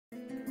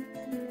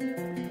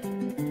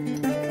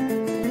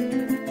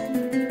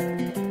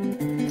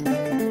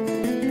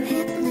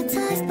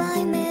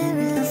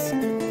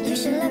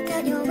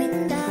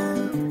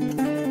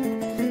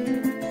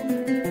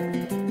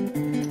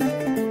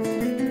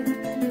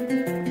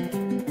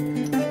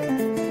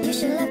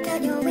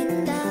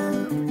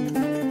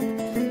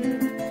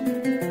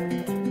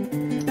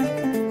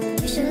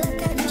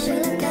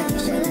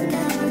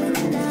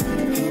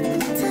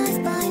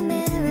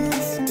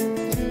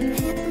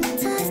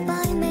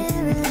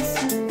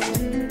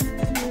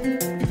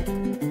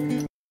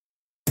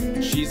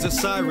a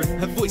siren.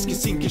 Her voice can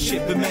sink a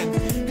ship of men.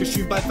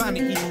 Consumed by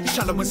vanity,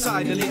 shallow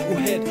inside a little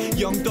head.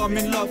 Young, dumb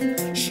in love,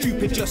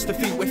 stupid just to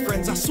think we're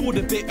friends. I saw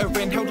the bitter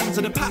end, held on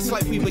to the past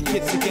like we were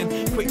kids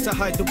again. Quick to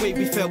hide the way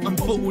we felt and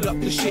bottled up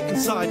the shit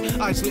inside.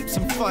 Eyes, lips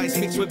and thighs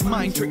mixed with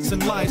mind tricks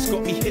and lies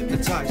got me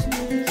hypnotized.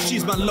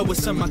 She's my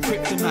lowest and my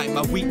kryptonite,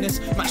 my weakness,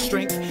 my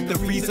strength, the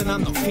reason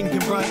I'm not thinking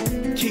right.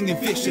 King and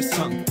vicious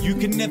tongue, you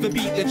can never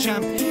beat the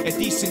champ. A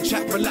decent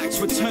chat, relax,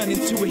 return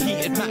into a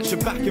heated match. A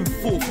back and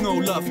forth, no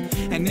love,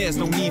 and there's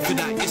no need for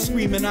that. You're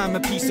screaming I'm a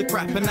piece of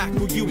crap and I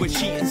call you a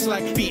cheating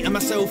slag. Beating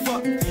myself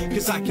up,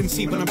 cause I can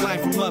see when I'm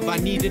blind from love. I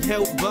needed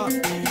help, but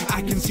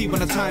I can see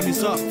when the time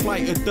is up.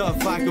 Flight of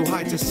dove, I go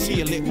high to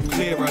see a little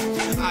clearer.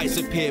 Eyes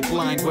appear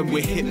blind when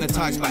we're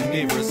hypnotized by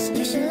mirrors.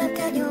 You should look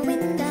out your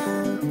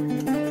window.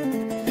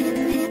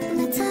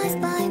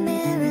 Hypnotized by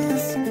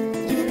mirrors.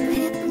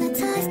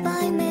 Hypnotized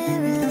by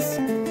mirrors.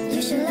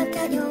 You should look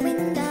out your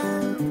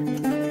window.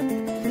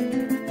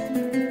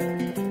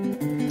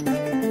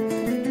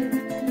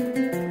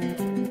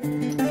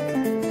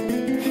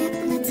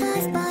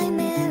 Hypnotized by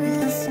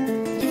mirrors.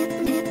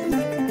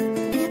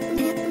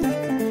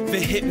 The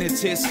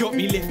hypnotist got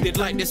me lifted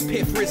like this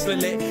pith Rizzler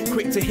lit.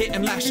 Quick to hit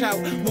and lash out,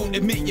 won't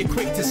admit you're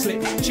quick to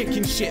slip.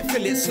 Chicken shit,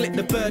 fill it, slit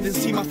the bird and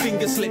see my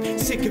fingers slit.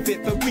 Sick of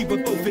it, but we were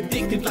both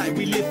addicted like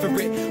we live for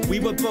it. We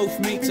were both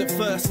mates at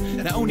first,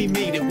 that only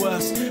made it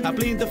worse. I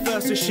blamed the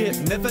first for shit,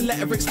 never let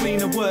her explain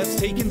her words.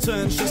 Taking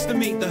turns just to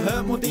make the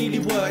hurt more daily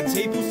work.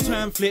 Tables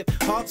turn, flip,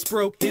 hearts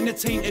broke, in a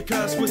tainted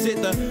curse. Was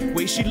it the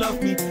way she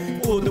loved me,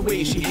 or the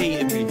way she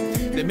hated me,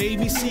 that made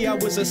me see I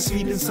was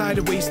asleep inside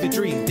a wasted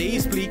dream?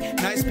 Days bleak,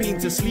 nights been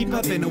to sleep,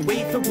 I've been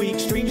awake for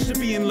weeks. Strange to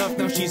be in love,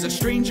 now she's a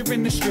stranger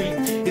in the street.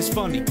 It's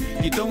funny,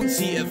 you don't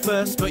see it at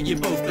first, but you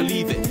both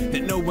believe it,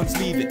 that no one's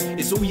leaving.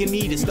 It's all you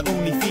need, it's the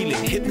only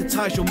feeling.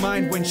 Hypnotize your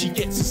mind when she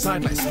gets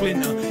inside like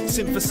Splinter.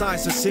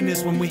 Synthesize the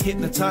sinners when we're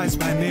hypnotized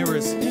by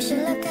mirrors. You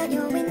should look out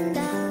your window.